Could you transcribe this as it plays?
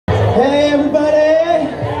Hey everybody!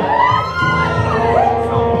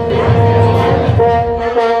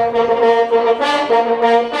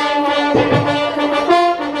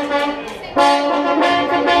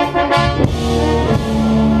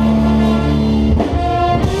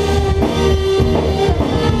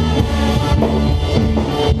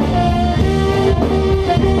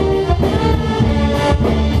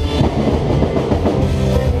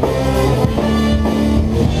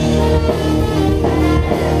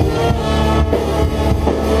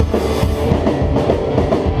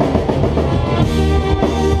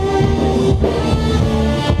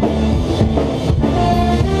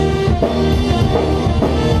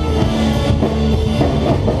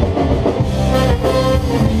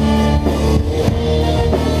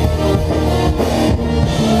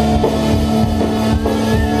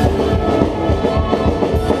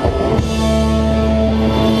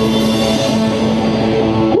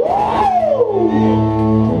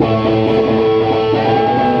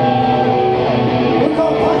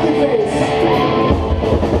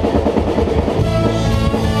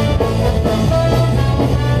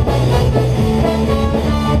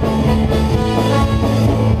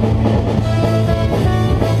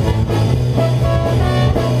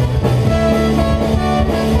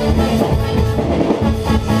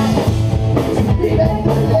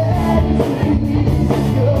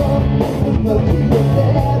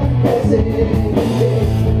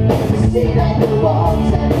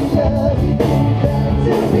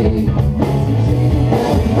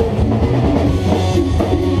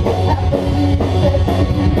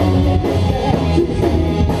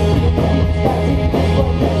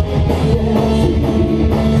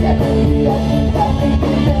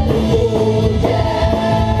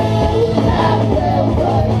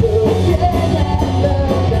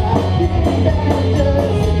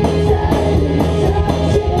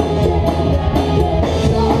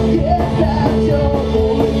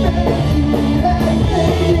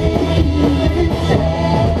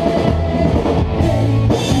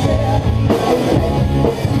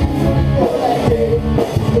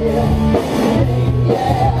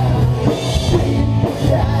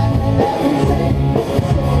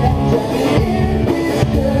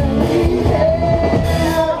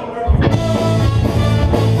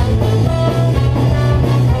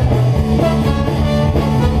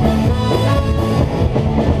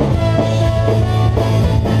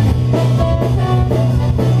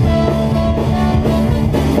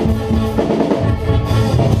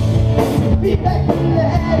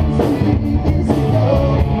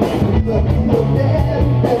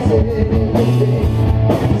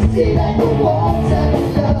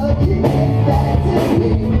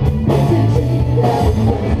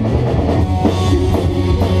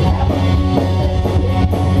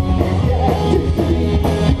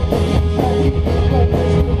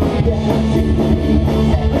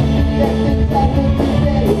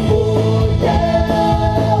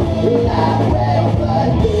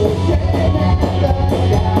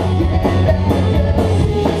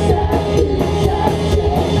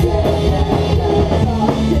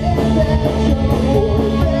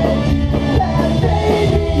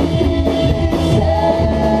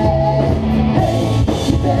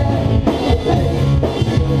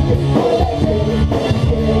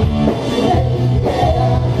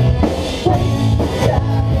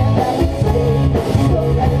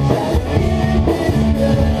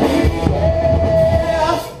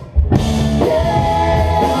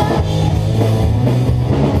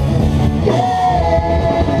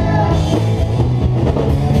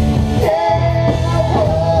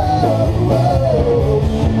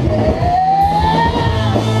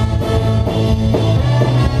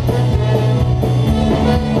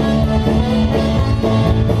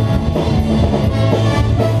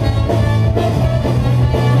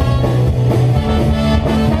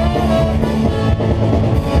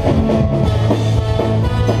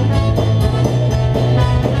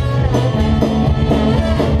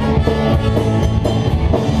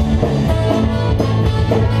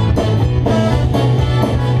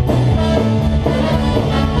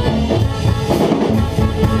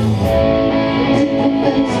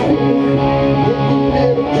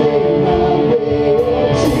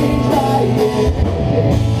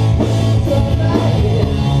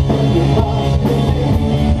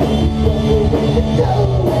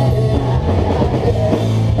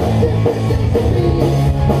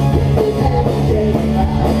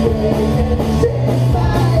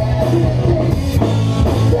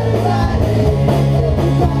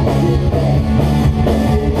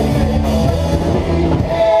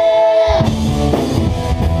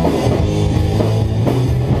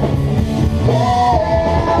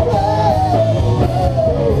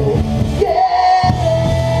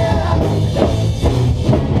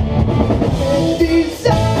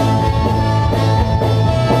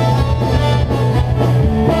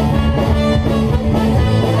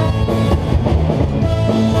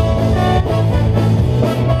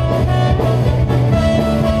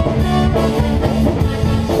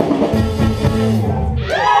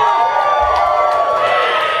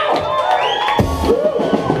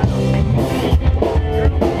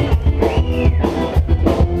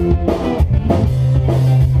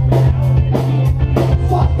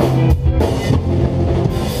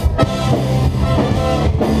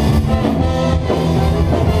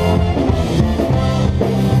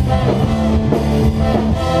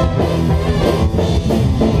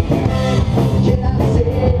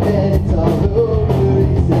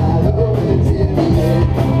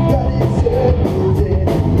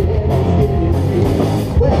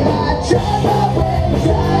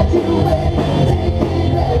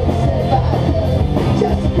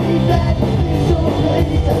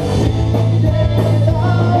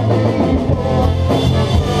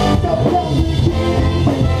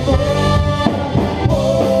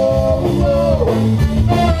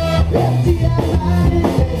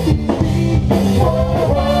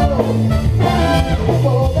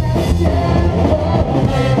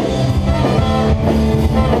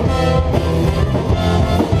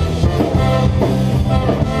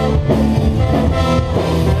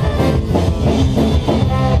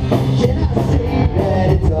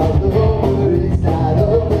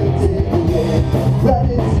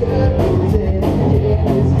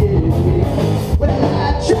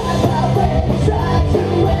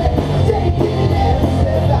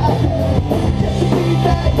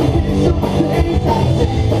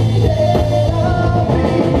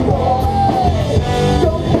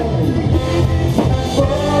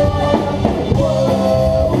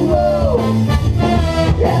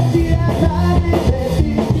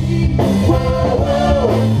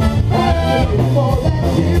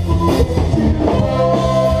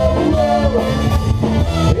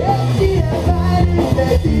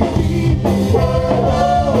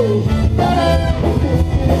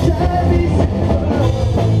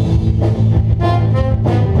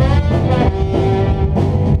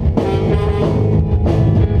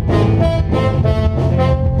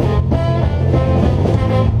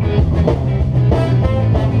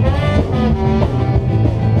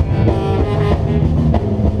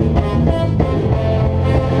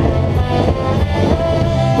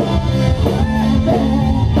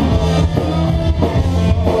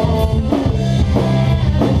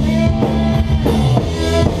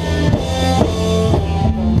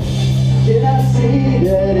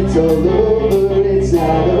 it's all over, it's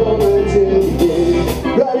not over till the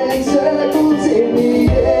end. Running circles in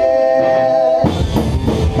the air.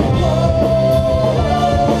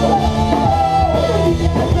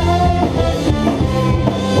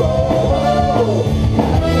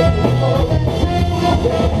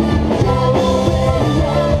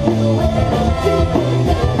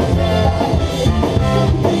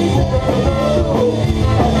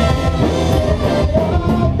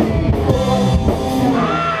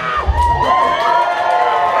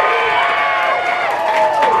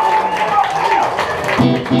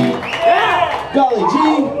 Golly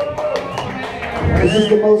gee, This is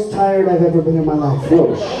the most tired I've ever been in my life.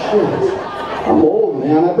 Oh shit. I'm old,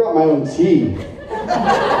 man. I brought my own tea.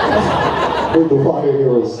 Heard the water here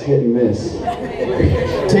was hit and miss.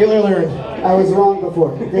 Taylor learned. I was wrong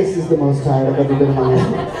before. This is the most tired I've ever been in my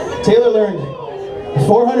life. Taylor learned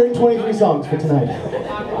 423 songs for tonight.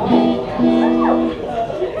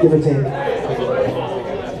 Give or take.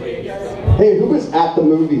 Hey, who was at the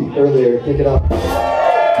movie earlier? Pick it up.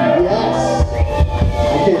 Yes!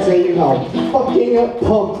 I can't tell you how fucking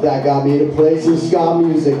pumped that got me to play some ska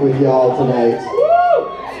music with y'all tonight.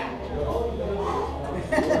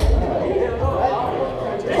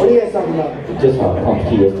 What are you guys talking about? Just how pumped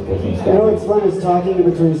he is to play some ska. You know what's fun is talking in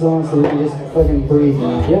between songs so we can just fucking breathe.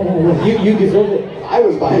 Yeah. You deserve it. I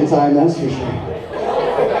was buying time, that's for sure.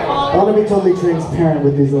 I want to be totally transparent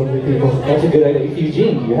with these lovely people. That's a good idea.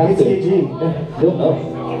 Eugene, you have It's to. Eugene. Yeah, he'll know.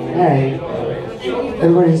 Alright.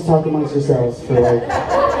 Everybody just talk amongst yourselves for like...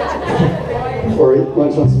 or eat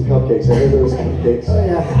lunch on some cupcakes. I heard there was cupcakes. Oh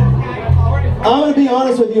yeah. I'm gonna be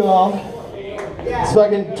honest with you all. It's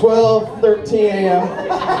fucking 12:13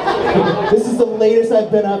 a.m. This is the latest I've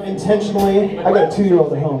been up intentionally. I got a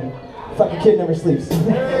 2-year-old at home. Fucking kid never sleeps.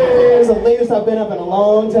 This is the latest I've been up in a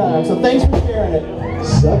long time. So thanks for sharing it.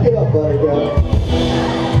 Suck it up, Buttercup.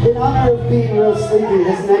 In honor of being real sleepy,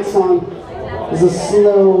 this next song is a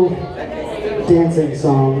slow dancing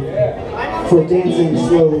song for dancing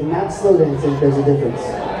slowly, not slow dancing. There's a difference.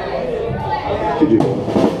 Could you do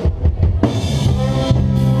that?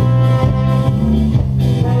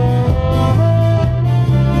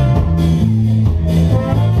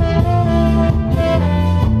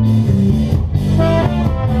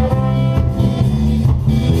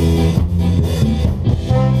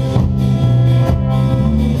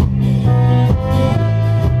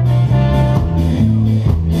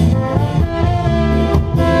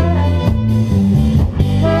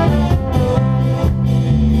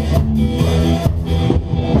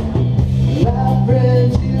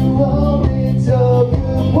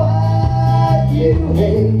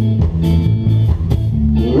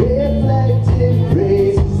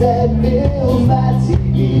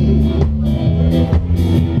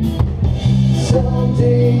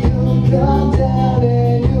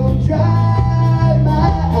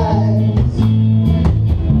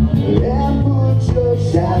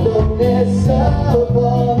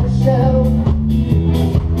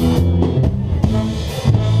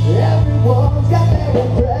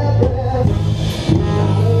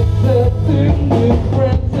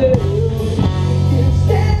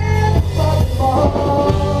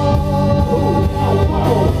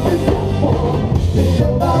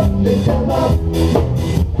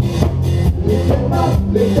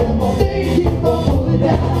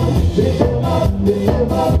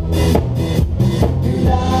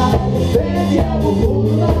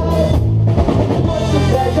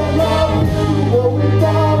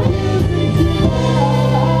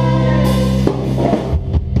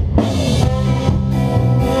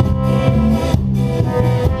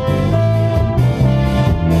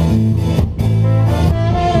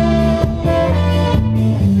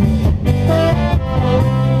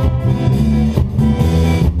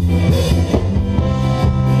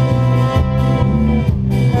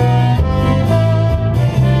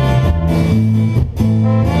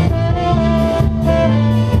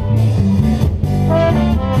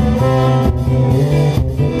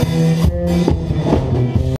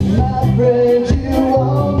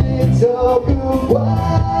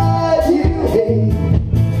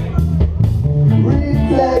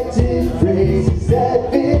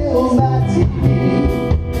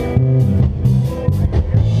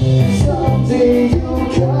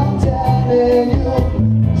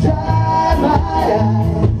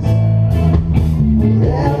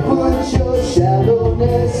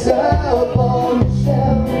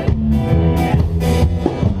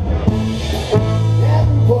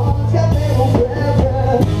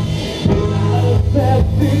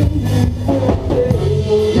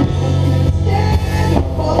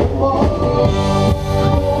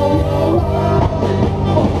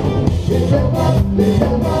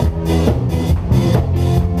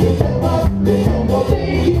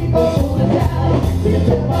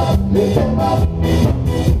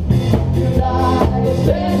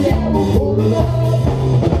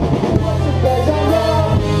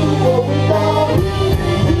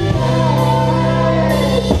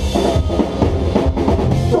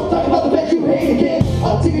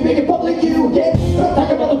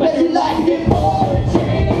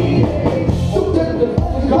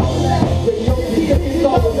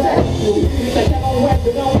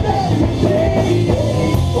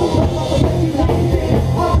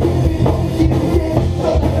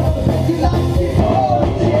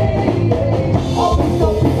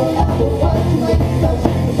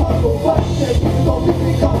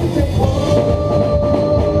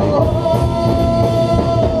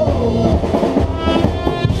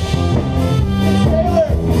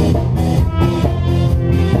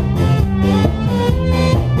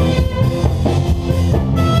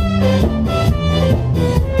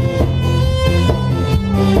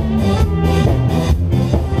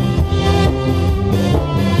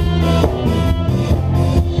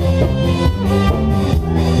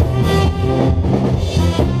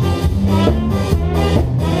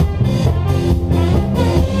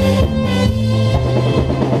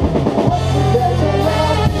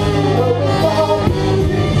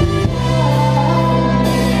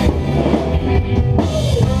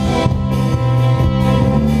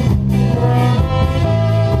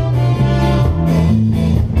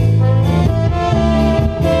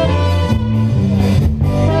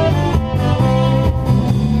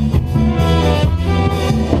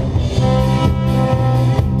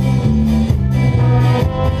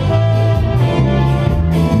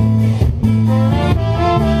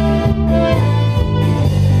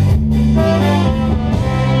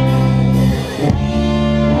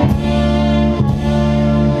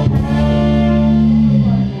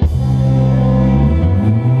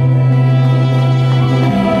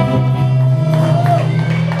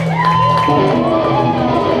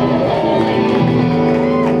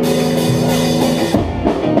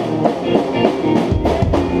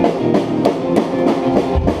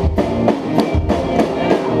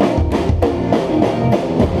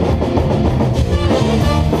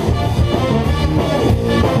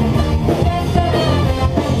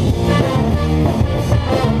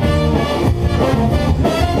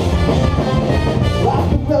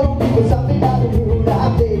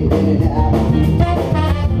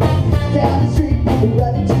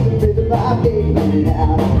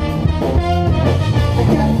 out. I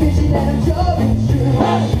got a vision and I'm sure it's true.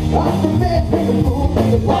 Off the bed, make a move,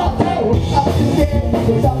 make a walk through. Up to bed,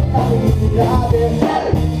 there's something out there.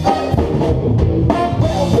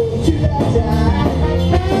 Welcome to that time.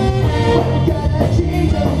 We're gonna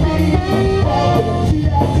change everything. Welcome to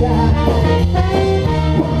that time.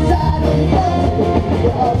 One side of the world,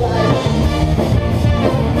 we're alright.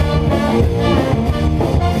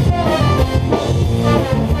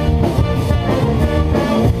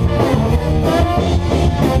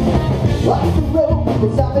 Off the road,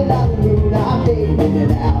 people stopping on the moon, I'm fading in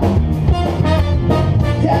and out.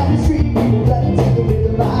 Down the street, people running to the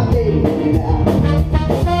rhythm, I'm fading in and out.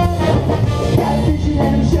 Got a vision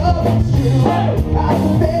and I'm sure it's true. Out the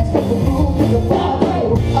beds, people move to the bar.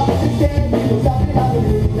 Up the stairs, people stopping on the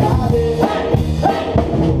moon, I'm fading.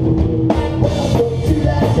 Welcome to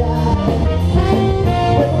that time.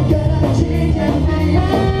 We're gonna change everything.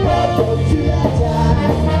 Welcome to that time.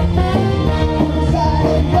 Put aside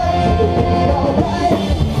and work to be alright.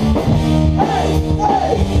 Hey, hey,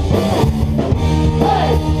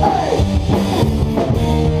 hey,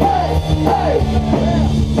 hey, hey, hey.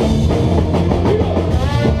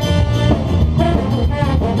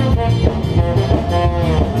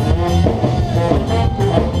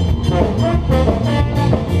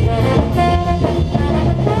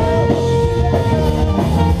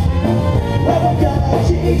 We're gonna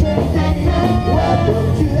change everything. Welcome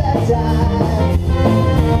to that time.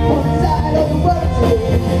 Put aside all the work to do.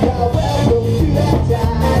 Welcome to that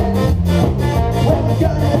time. We're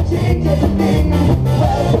gonna change everything.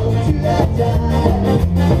 Welcome to that time.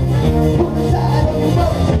 Put aside all the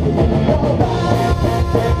work to do. Alright,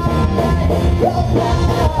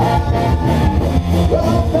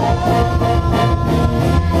 alright.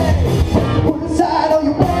 Put aside all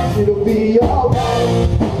your work, it'll be alright.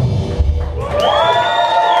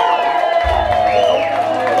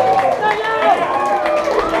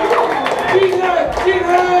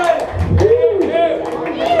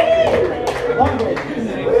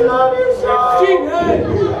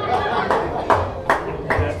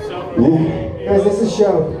 Guys, this is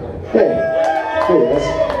show. Hey, guys.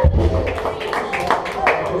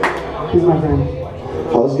 He's my friend.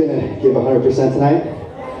 I was gonna give 100% tonight.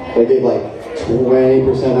 I gave like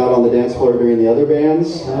 20% out on the dance floor during the other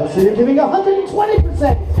bands. So you're giving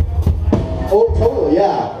 120%. Oh, totally,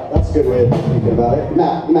 yeah. That's a good way of thinking about it.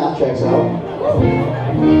 Math checks out.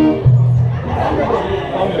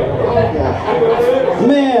 Yeah.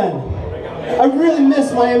 Man, I really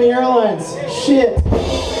miss Miami Airlines. Shit.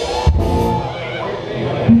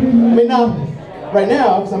 I mean, not right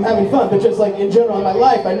now, because I'm having fun, but just like in general in my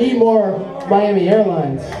life, I need more Miami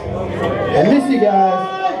Airlines. I miss you guys.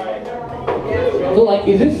 So like,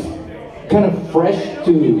 is this kind of fresh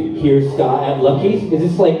to hear ska at Lucky's? Is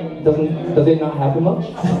this like, does it not happen much?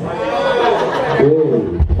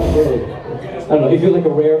 Really? I don't know, it feels like a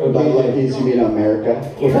rare By occasion. Lucky's, you mean America?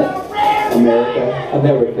 What's that? America.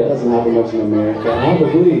 America. Doesn't happen much in America.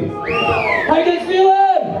 Probably. How you guys feeling?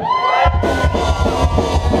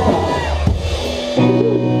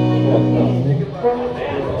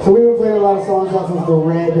 So we were playing a lot of songs off of the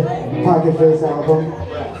Red Pocket Face album,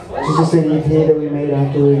 which is just an EP that we made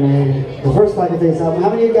after we made the first Pocket Face album. How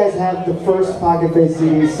many of you guys have the first Pocket Face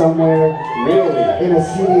CD somewhere Really? in a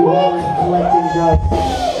CD wallet collecting dust?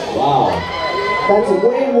 Wow. That's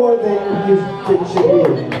way more than you it should be.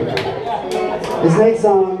 This next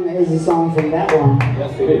song is a song from that one.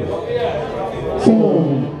 Yes, it is.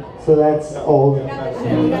 So that's old.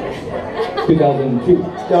 2002.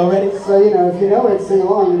 Y'all ready? So, you know, if you know it, sing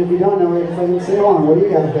along. And if you don't know it, fucking sing along. What do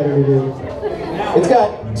you got better to do? It's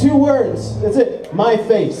got 2 words. That's it. My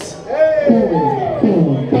face.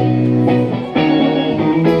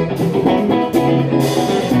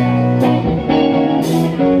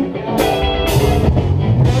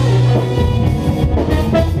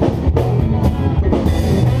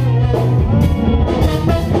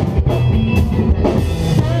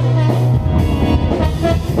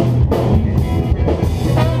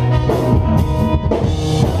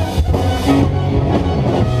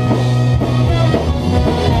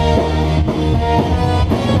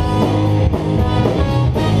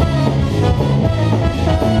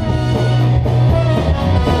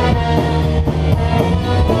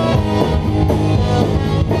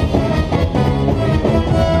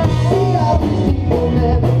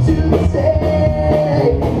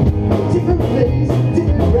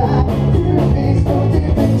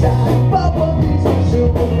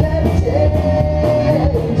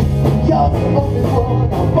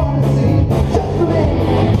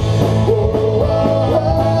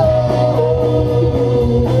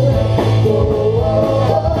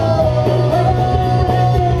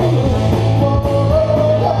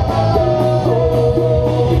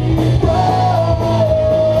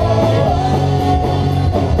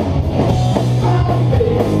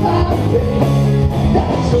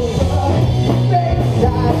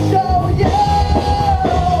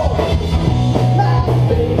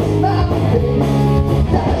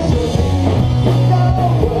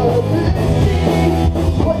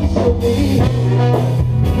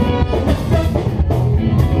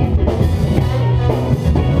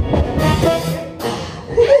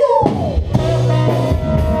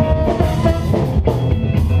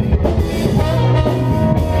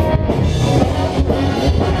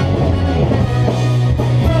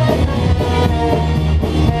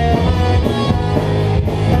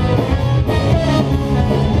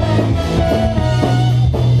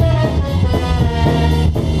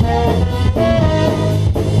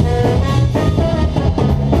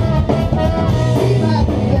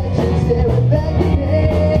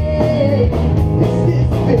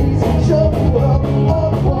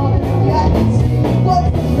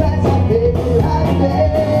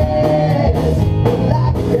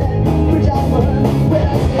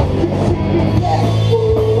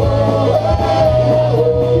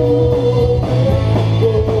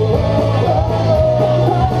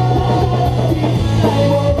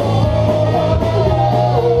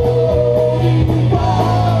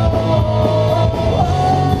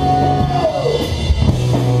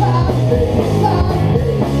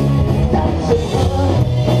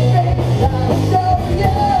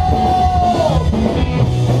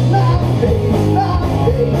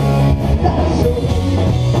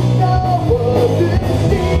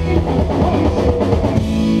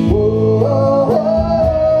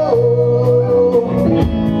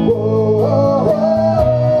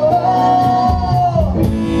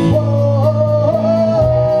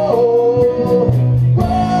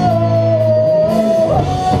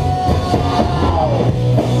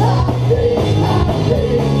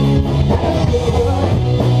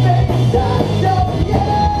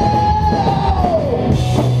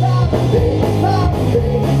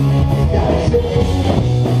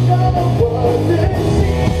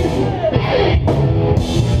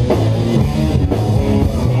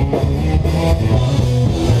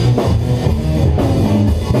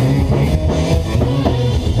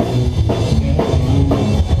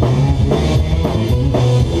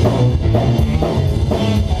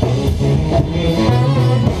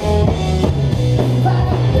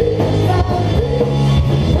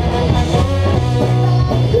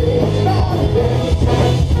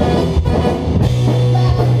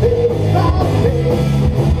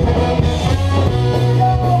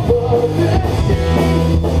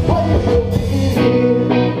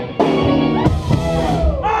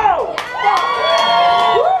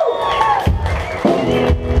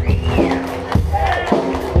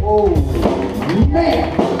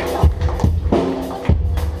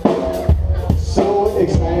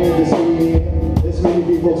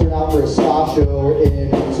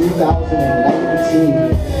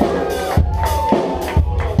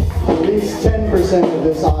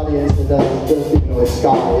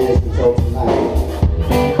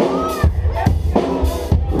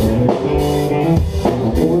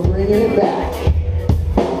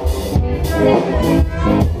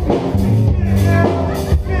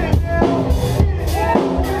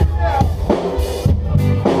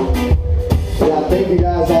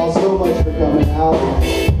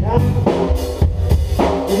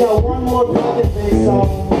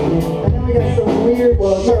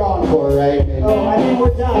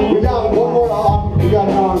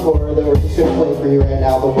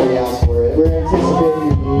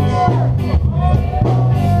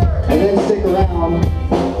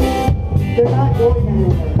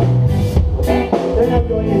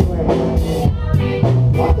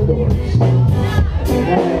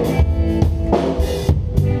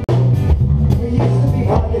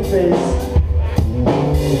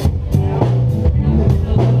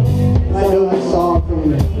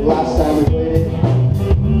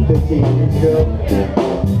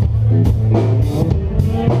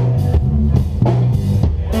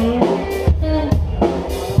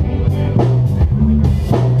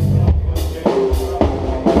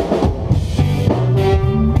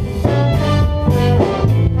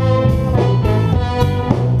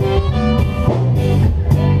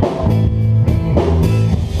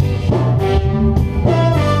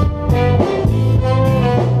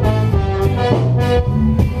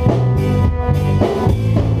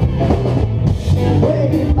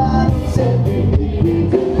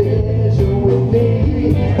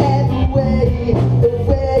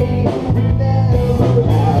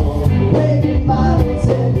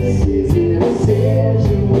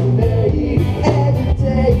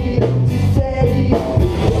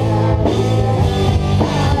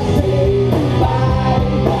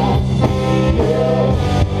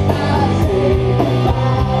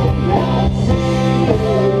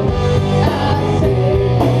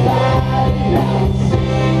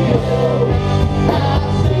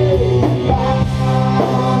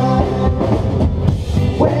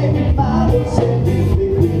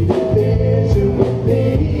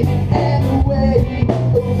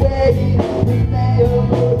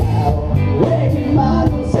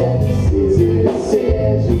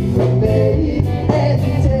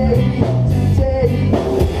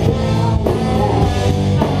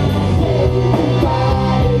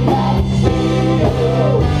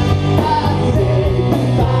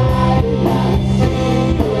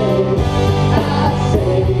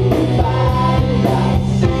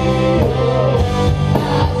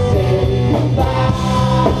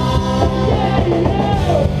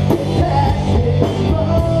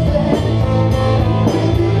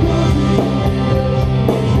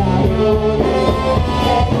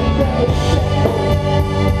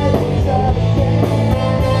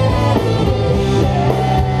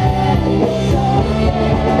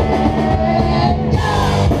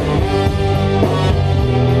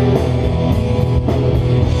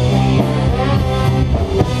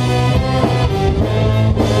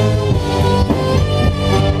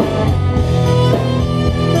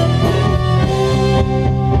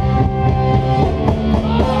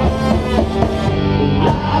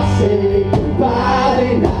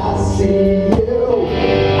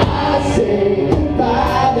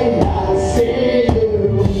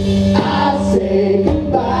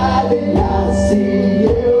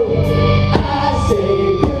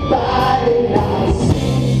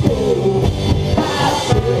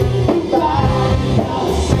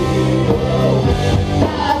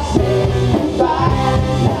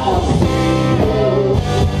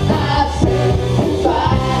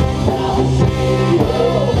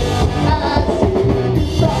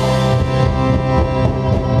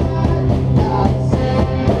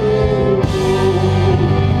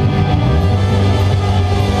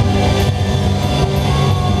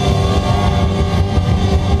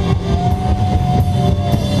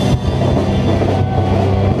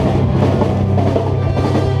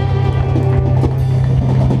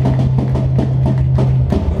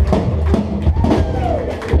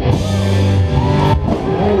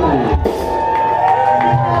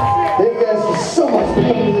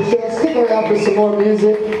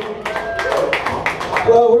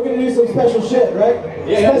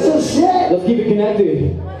 shit! Let's keep it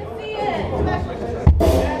connected.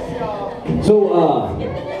 So,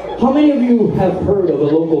 how many of you have heard of a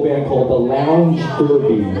local band called the Lounge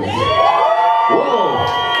Derbies?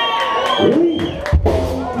 Whoa! Really?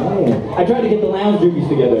 Man. I tried to get the Lounge Derbies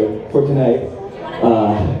together for tonight.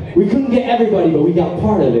 We couldn't get everybody, but we got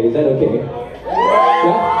part of it. Is that okay?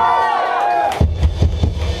 Yeah?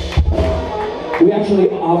 We actually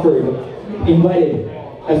invited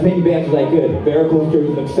as many bands as I could.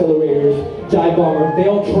 Varicosters, Accelerators, Jive Bombers. They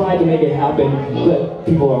all tried to make it happen, but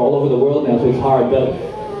people are all over the world now, so it's hard. But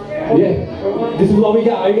yeah, this is what we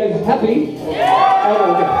got. Are you guys happy? Yeah!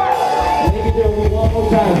 Oh, okay. Maybe there will be one more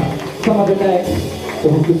time some other night. So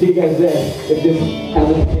hope to see you guys there. If this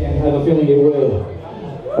happens again, I have a feeling it will.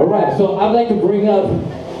 Alright, so I'd like to bring up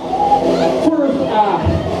first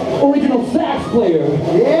original sax player.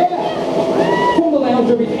 Yeah! From the Lounge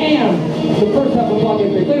Derby and the first half of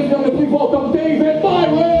Poppin. Ladies and gentlemen, please welcome David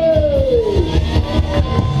Byron!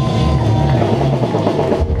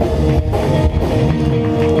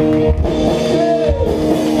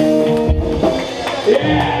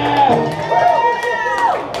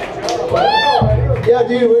 Yeah,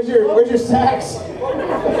 dude, where's your sax?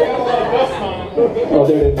 Oh,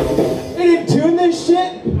 there it is. They didn't tune this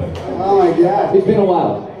shit? Oh my god. It's been a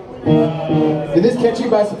while. Did this catch you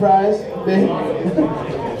by surprise?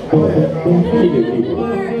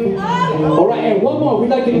 Alright, and one more. We'd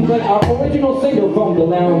like to invite our original singer from the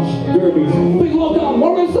Lounge Derbies. Please welcome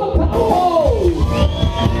Marissa Powell!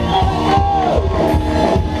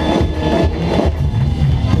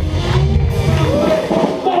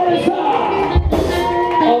 Marissa!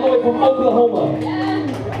 All the way from Oklahoma.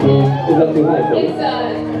 Is that too high for you?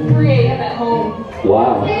 It's 3 a.m. at home.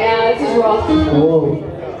 Wow. Yeah, this is rough. Whoa.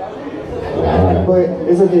 But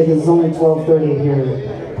it's okay because it's only 12:30 here,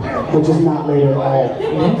 which is not late at all.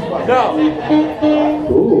 No.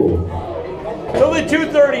 Ooh. It's only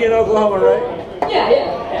 2:30 in Oklahoma, right? Yeah.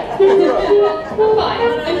 I'm fine.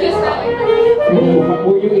 I'm just fine.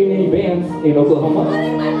 Were you in any bands in Oklahoma?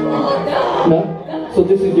 No? So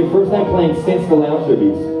this is your first time playing since the Lounge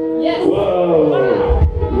Derbies? Yes. Whoa.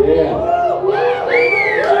 Yeah.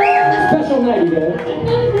 Special night, you guys.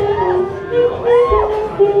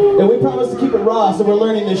 And we promised to keep it raw, so we're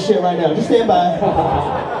learning this shit right now. Just stand by.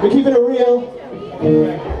 We're keeping it real.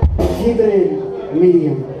 Keep it in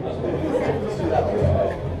medium.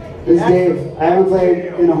 This is Dave. I haven't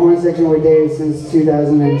played in a horn section with Dave since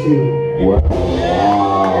 2002. Wow.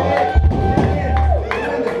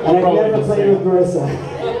 And I've never played with Marissa.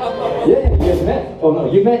 Yeah, you guys met. Oh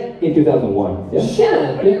no, you met in 2001. Yeah?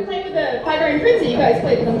 Yeah, when you were playing with the Five Iron Frenzy, you guys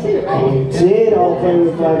played with them too, right? We did all play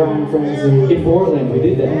with Five Iron Frenzy. In Portland, we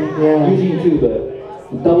did that. Yeah. Eugene too, but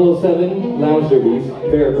Double-O-Seven, Lounge Derbies,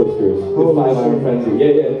 Varicosters, with Five Iron Frenzy.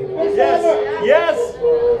 Yeah. Yes!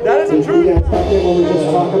 That is the You truth! guys like it when we just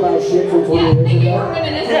talk about shit from 20 Yeah, years thank you ago? for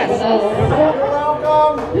reminiscing Yes. with us.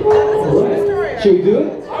 Right. Should we do it?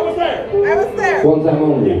 I was there! One time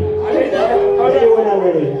only. Hey, we're not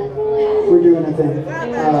ready. We're doing a thing.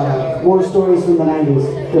 More stories from the 90s.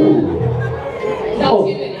 Not Oh.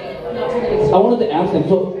 too many. Not too many. I wanted to ask them,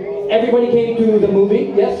 so everybody came to the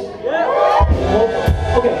movie, yes? Well,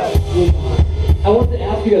 okay. I wanted to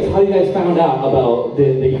ask you guys how you guys found out about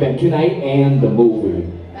the event tonight and the movie.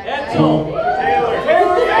 Taylor!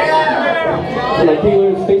 Like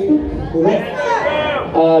Taylor's Facebook?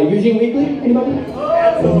 Eugene Weekly? Anybody?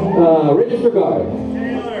 Register Guard.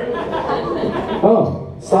 Oh.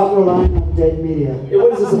 Stop relying on dead media.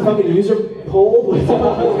 What is this, a fucking user poll?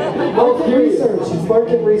 Market research. It's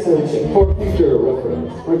market research. For future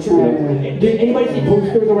reference. We're trying to... Did anybody see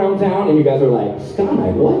posters around town and you guys are like, Sky,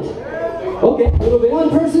 what? Okay, a little bit. One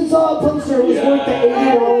person saw a poster. It was worth the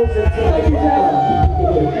 $80. Thank you, Jack.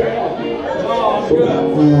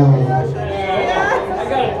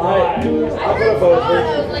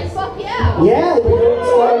 Like, fuck yeah. Yeah, you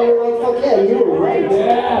were like, fuck yeah, you were right.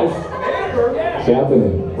 Yes. It's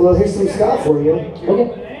happening. Well, here's some ska for you. Okay.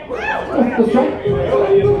 Let's try.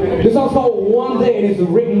 This song's called One Day and it's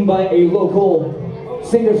written by a local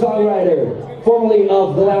singer-songwriter, formerly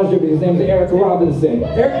of the Lounge Derby. His name is Eric Robinson.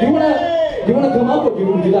 Eric, do you wanna come up or do you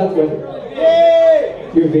want to do that?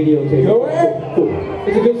 Your videotape. Go where? Cool.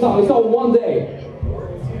 It's a good song. It's called One Day.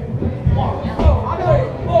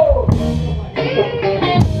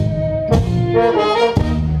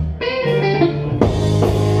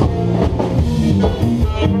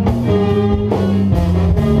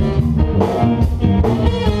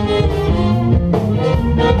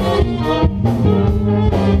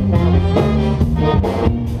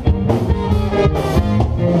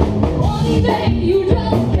 One day you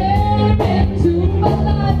just came into my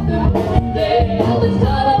life. The day I was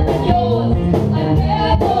caught up in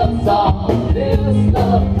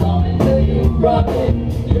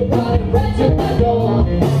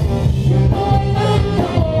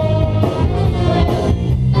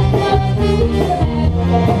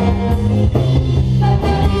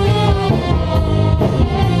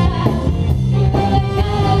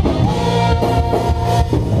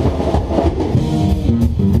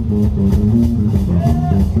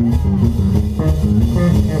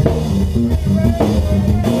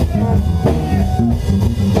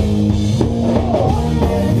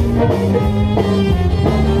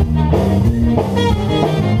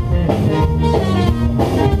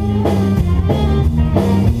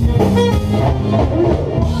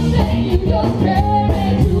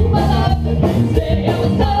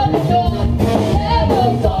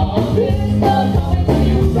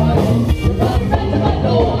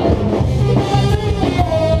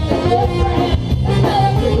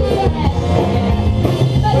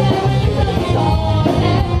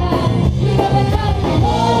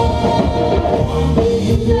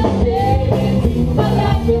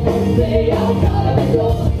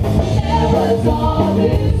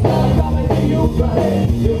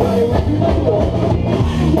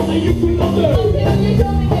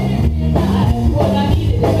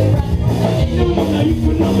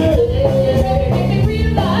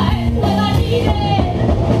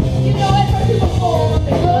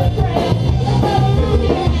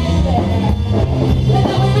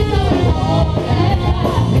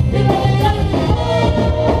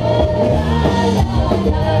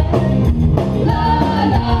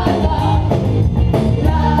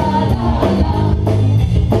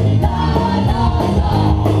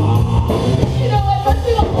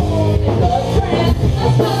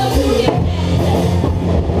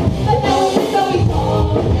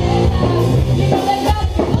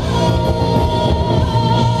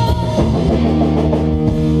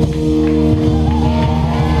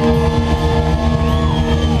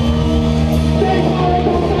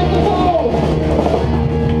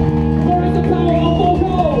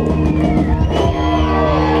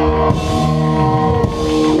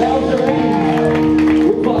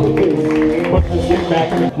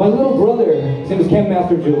My little brother, his name is Rei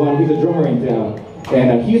Mastrogiovanni, he's a drummer in town.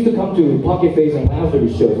 And he used to come to Pocket Face and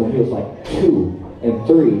Allstars shows when he was like 2 and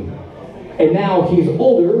 3. And now he's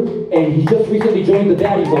older, and he just recently joined the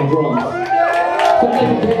Daddies on drums. So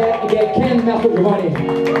I'd like to get Rei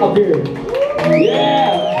Mastrogiovanni up here.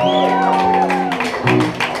 Yeah!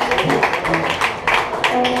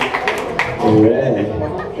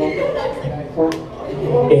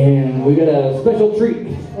 And we got a special treat.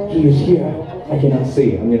 He is here. I cannot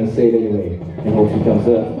see. I'm gonna say it anyway, and hope he comes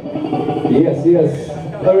up. Yes, yes.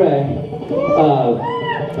 All right.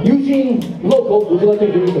 Eugene local. Would you like to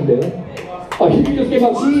introduce him, Dylan? Oh, he just came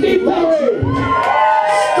up. Steve Perry.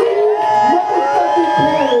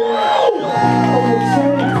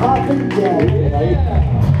 Poppin Daddies.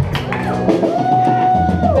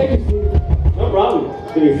 Thank you, Steve. No problem.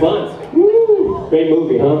 It's gonna be fun. Woo. Great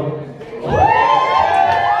movie, huh?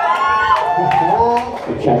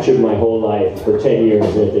 I captured my whole life for 10 years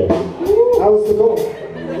right there. That was the goal.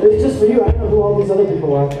 It was just for you. I don't know who all these other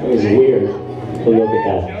people are. It was weird. But look at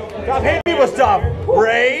that. Stop hitting me with stuff,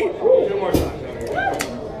 Ray.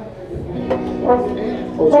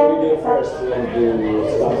 What should we do first? And then do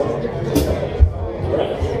stuff.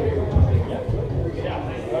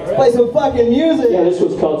 Play some fucking music. Yeah, this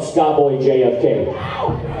was called Skyboy JFK.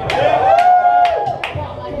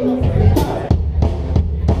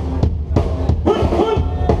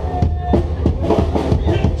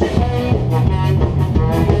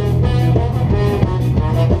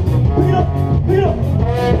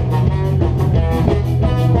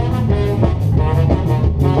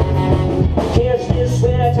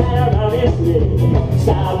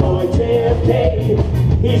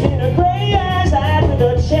 He's in a gray eyes out with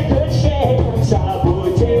a checkered shed.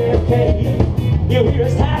 Skyboy JFK. You hear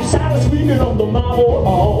his half silent screaming on the marble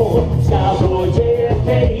hall. Skyboy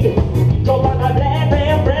JFK. Go by my black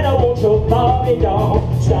band, Brenna, won't you Bobby doll?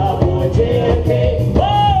 Skyboy JFK.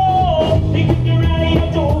 Oh, they kick you right in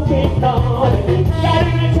your door, kick on. Got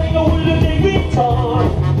in a tangle with a big guitar.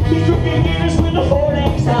 He's drinking Guinness with a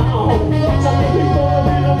 4-neck sound. Something people are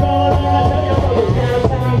in a gun, and I tell you, brothers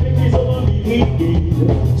downtown, think he's on the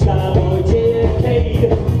Skyboy JFK.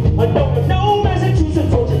 I don't know Massachusetts,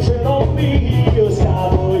 don't you tread on me.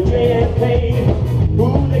 Skyboy JFK.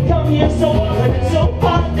 Ooh, they come here so often and so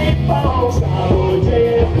hot they fall. Skyboy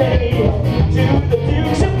JFK. To the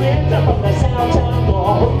Dukes of Windsor from the Southtown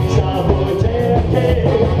Mall. Skyboy JFK.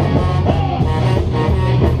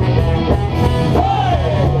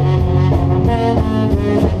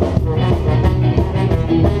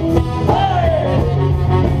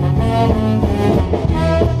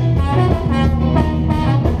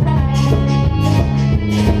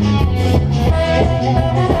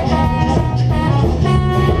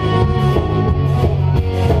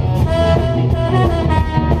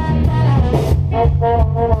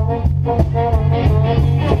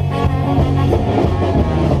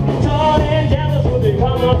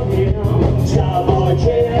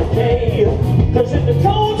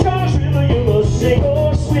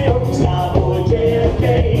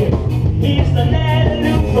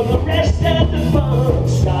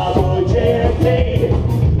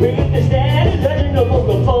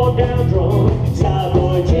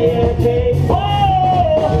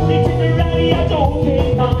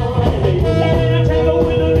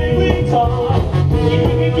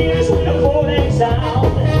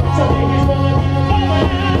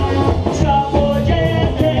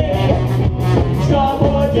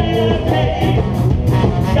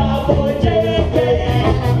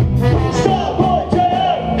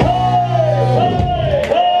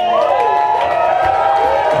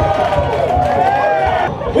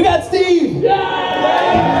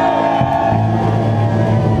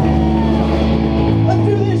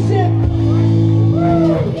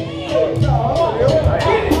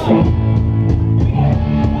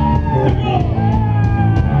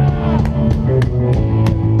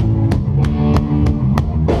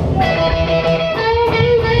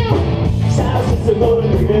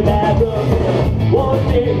 gonna bring me back up. One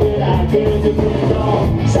thing that I can't depend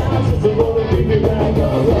on. Sound system gonna bring me back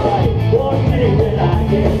up. Right. One thing that I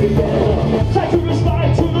can't depend on. Try to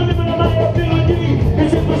respond to the limit of my ability.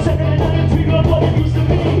 It's in the second and I'm intrigued on what it used to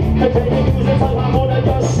be. I can't use it till I'm on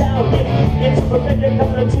your sound. It's perfect,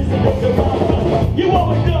 coming to choose the things around. You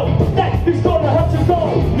always know that it's gonna have to go.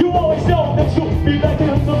 You always know that you'll be back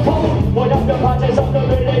in the cold. One of the projects on the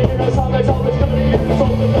radio, you know, song is always coming in. It's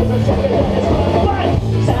all the best and second and it's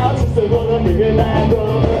fine. Sound system gonna bring it back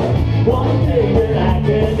up. One thing that I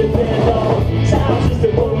can depend on. Sound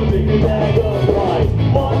system gonna bring it back up. Right.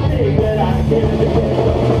 One thing that I can depend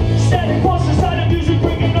on. Standing across the side of music,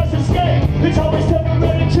 bringing us escape. It's always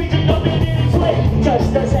temporary, changing nothing in its way.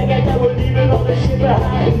 Just a second, that we're leaving all the shit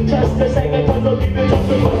behind. Just a second, cause we'll leave it just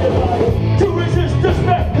to find the line. To resist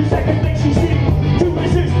despair, the second thing she sees. To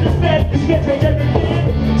resist despair, is get change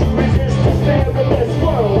everything. To resist despair, but this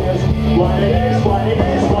world is what it is, what it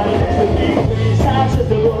is, what it is to be. Sound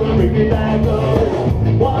system gonna bring me back up.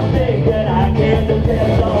 One thing that I can't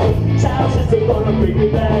depend on. Sound system gonna bring me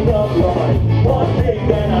back up, Lord. One thing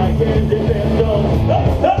that I can't depend on.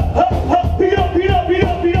 Beat up, beat up, beat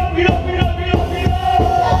up, beat up, beat up, beat up, beat up, beat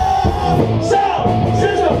up. Sound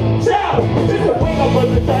system, wake up on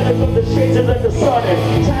the silence of the shades and let the sun in.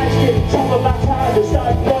 Try to get trouble back time to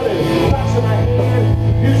start running. Rocks in my hand,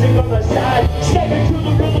 music on my side. Stepping to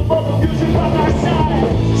the rhythm of the music on my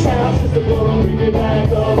side. Sound system gonna bring me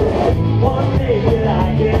back up. One thing that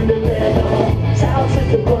I can depend on. Sound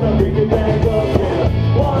system gonna bring me back up.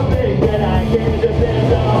 Yeah. One thing that I can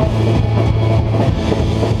depend on.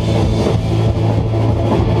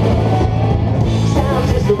 Sound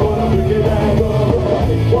system gonna bring me back up.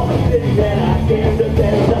 One thing that I can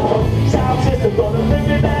depend on. Sound system gonna bring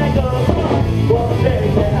me back up. One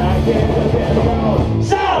thing that I can depend on.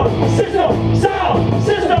 Sound system, sound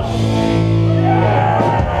system.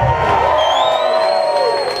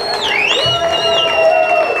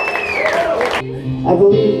 I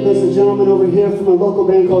believe there's a gentleman over here from a local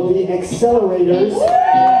band called the Accelerators.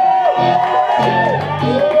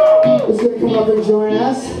 Who's going to come up and join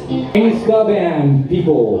us? Any ska band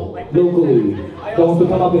people locally that wants to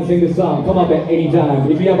come up and sing this song, come up at any time.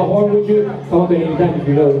 If you have a horn with you, come up at any time if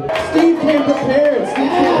you know. Steve came prepared.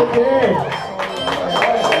 Steve came prepared.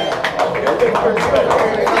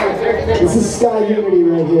 This is Ska Unity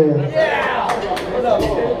right here.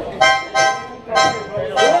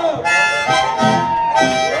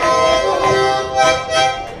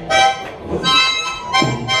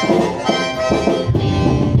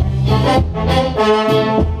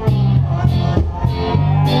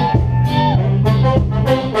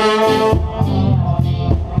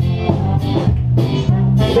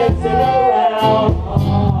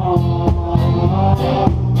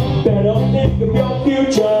 Better think of your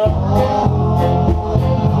future.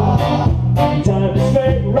 Time to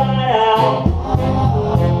straighten right out.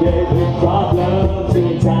 There's big problems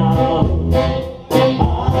in town.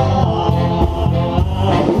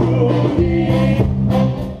 Rudy,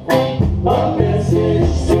 a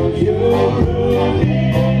message to you, Rudy.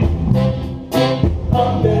 A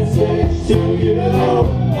message to you.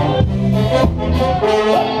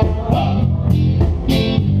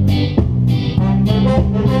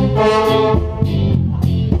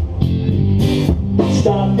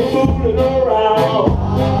 Stop the fooling around.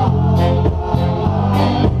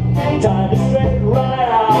 Time to straighten right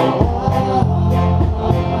out.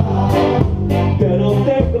 Better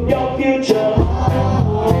think of your future,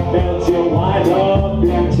 else you'll wind up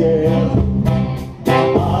in jail.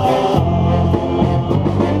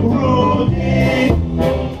 Rudy,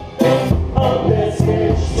 a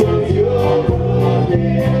message to you, Rudy.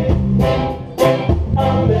 A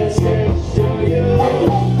message to you.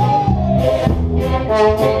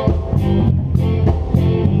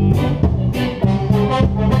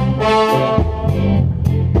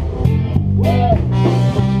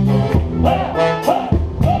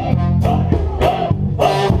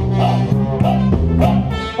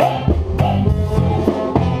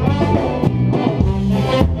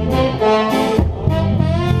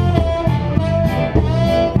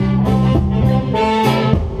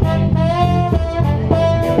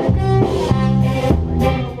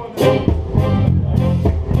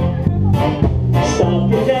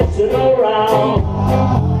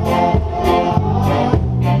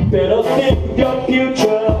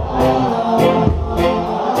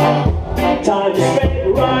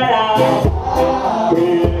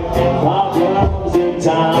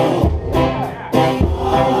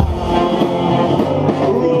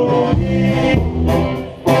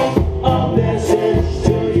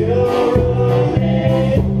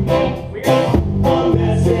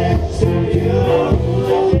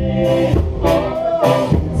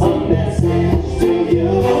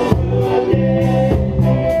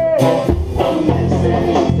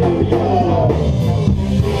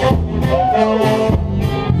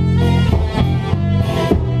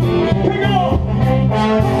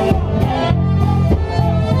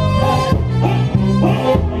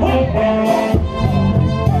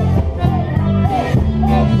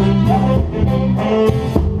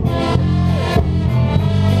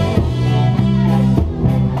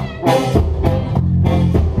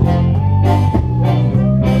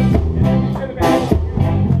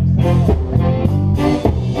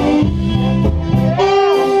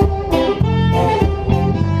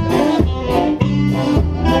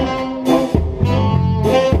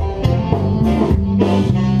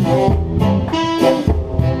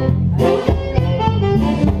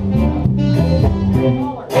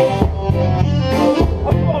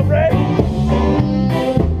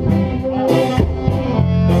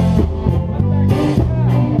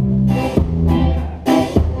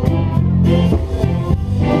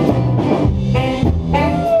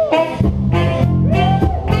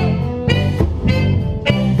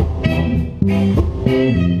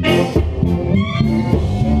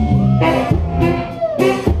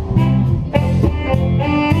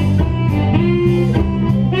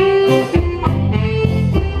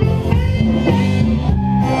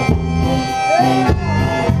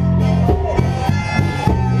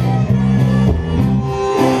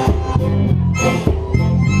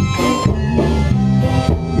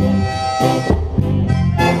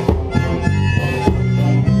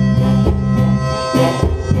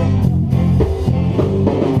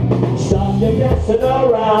 messing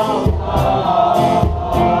around.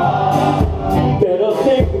 Better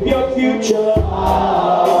think of your future.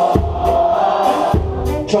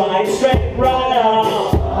 Try and straighten right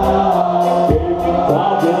out. Big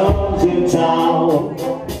problems in town.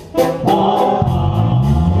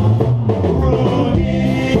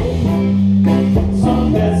 Rudy, some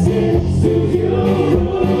message to you,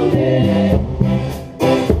 Rudy.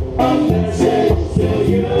 A message to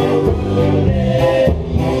you, Rudy.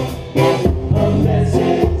 A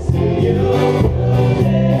message to you,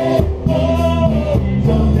 Rudy. Oh,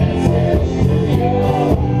 some message to you,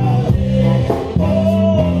 Rudy. Oh,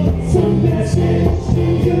 some message to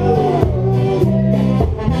you,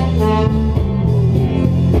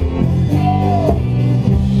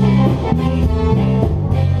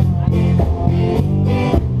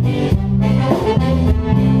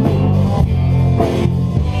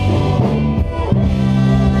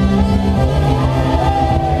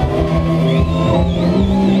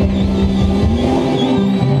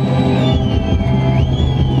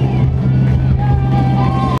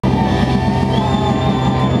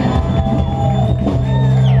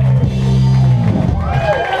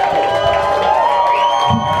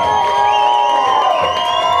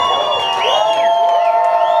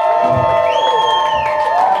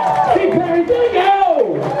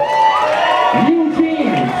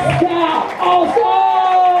 Eugene ska,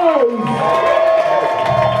 Allstars!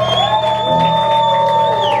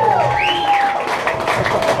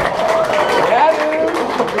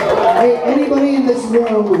 Hey, anybody in this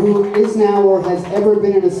room who is now or has ever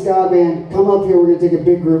been in a ska band, come up here, we're going to take a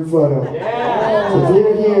big group photo. So if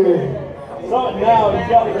you're here, now's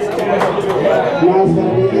going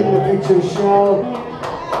to be in the picture show.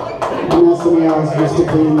 And that's somebody else just to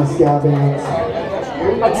clean the ska bands.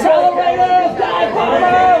 Accelerators, dive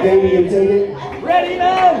bombers! Then we can take it. Ready,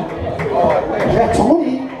 men! Yeah,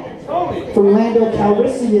 Tony from Lando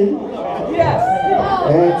Calrissian. Yes!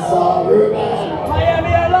 It's Ruben. Miami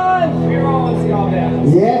Airlines! We're all in ska band.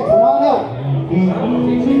 Yeah, come on up.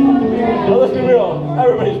 Well, let's be real.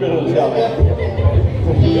 Everybody's been in a ska band.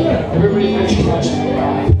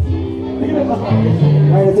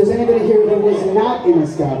 Alright, if there's anybody here who was not in a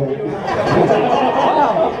ska band.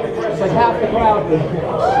 It's like half the crowd. This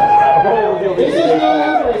is no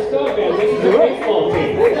longer a ska band. This is a baseball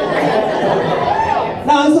team.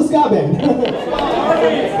 No, it's a ska band.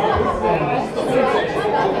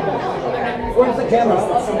 Where's the camera?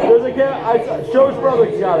 Where's the camera? Joe's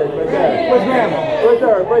brother's got it right there. Where's Graham? Right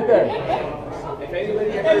there, right there.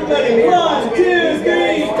 Everybody, 1, 2,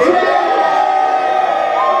 3,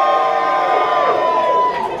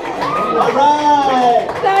 All right.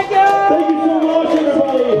 Thank you! Thank you so much,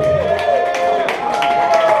 everybody.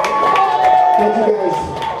 Thank you guys.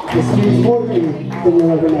 This means more to me than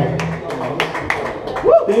you'll ever know.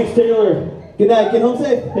 Thanks, Taylor. Good night. Get home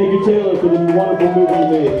safe. Thank you, Taylor, for the wonderful movie you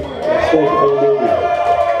made. Thank you.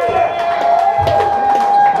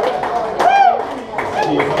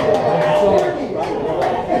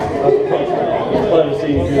 Pleasure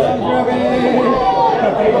seeing you do that.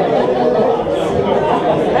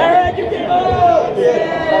 Eric, you can move!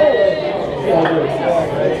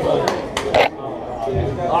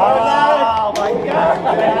 Oh my God!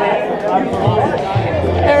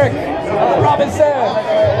 Eric Robinson!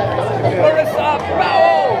 Marissa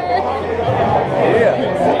Brown! Yeah!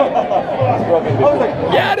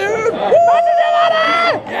 Yeah, dude!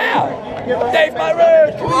 Yeah! Dave Myron!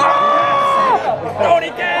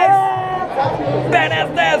 Tony Gags! Ben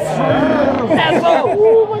Estes! Esso!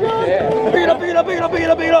 Oh my God! Beat up, beat up, beat up, beat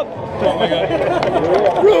up, beat up!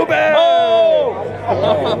 Ruben! Oh!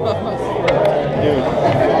 Dude.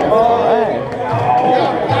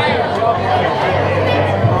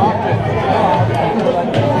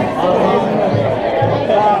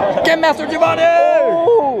 Rei Mastrogiovanni!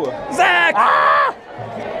 Oh! Zach! Ah!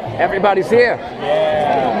 Everybody's here.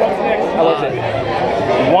 Yeah. How was it?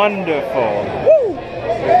 Wonderful.